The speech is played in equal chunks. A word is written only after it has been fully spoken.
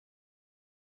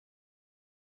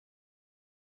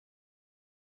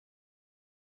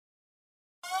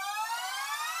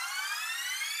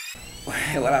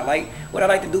what I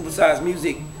like to do besides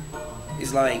music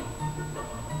is like,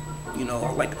 you know,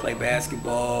 I like to play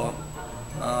basketball.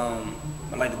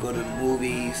 I like to go to the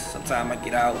movies. Sometimes I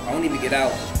get out. I don't even get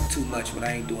out too much when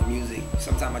I ain't doing music.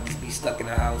 Sometimes I just be stuck in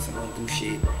the house and don't do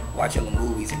shit, watch other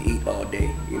movies and eat all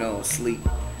day, you know, sleep.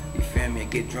 You feel me?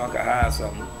 And get drunk or high or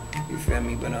something. You feel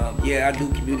me? But yeah, I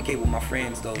do communicate with my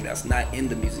friends though. That's not in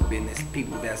the music business.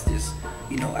 People that's just,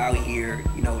 you know, out here,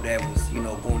 you know, that was, you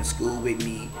know, going to school with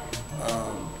me,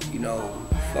 you know,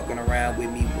 fucking around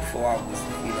with me before I was,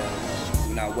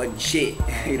 you know, I wasn't shit.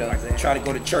 You know, I try to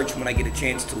go to church when I get a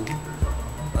chance to.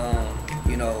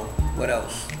 You know, what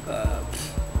else?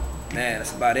 Man,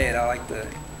 that's about it. I like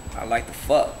to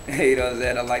fuck. You know what I'm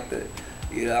saying? I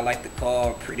like to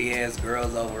call pretty ass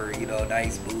girls over, you know,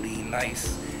 nice booty,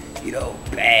 nice, you know,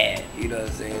 bad, you know what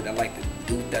I'm saying? I like to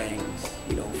do things,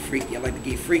 you know, freaky. I like to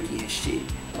get freaky and shit.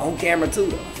 On camera too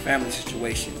though, family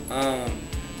situation.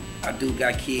 I do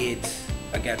got kids.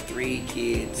 I got 3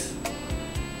 kids,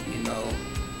 you know,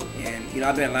 and you know,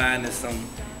 I've been lying to some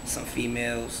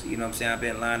females, you know what I'm saying? I've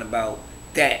been lying about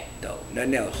that though,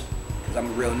 nothing else, because I'm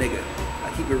a real nigga.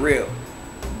 I keep it real.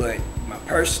 But my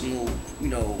personal, you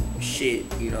know, shit,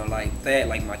 you know, like that,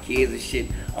 like my kids and shit,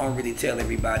 I don't really tell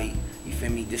everybody, you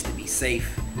feel me, just to be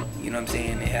safe, you know what I'm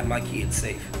saying, and have my kids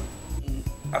safe.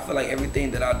 I feel like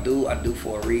everything that I do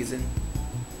for a reason,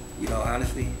 you know,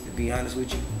 honestly, to be honest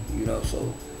with you, you know,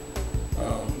 so,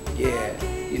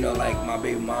 yeah, you know, like my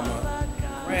baby mama,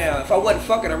 man, if I wasn't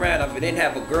fucking around, if I didn't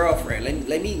have a girlfriend,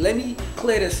 let me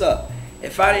clear this up.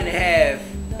 If I didn't have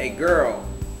a girl,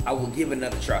 I would give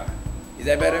another try. Is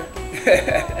that better?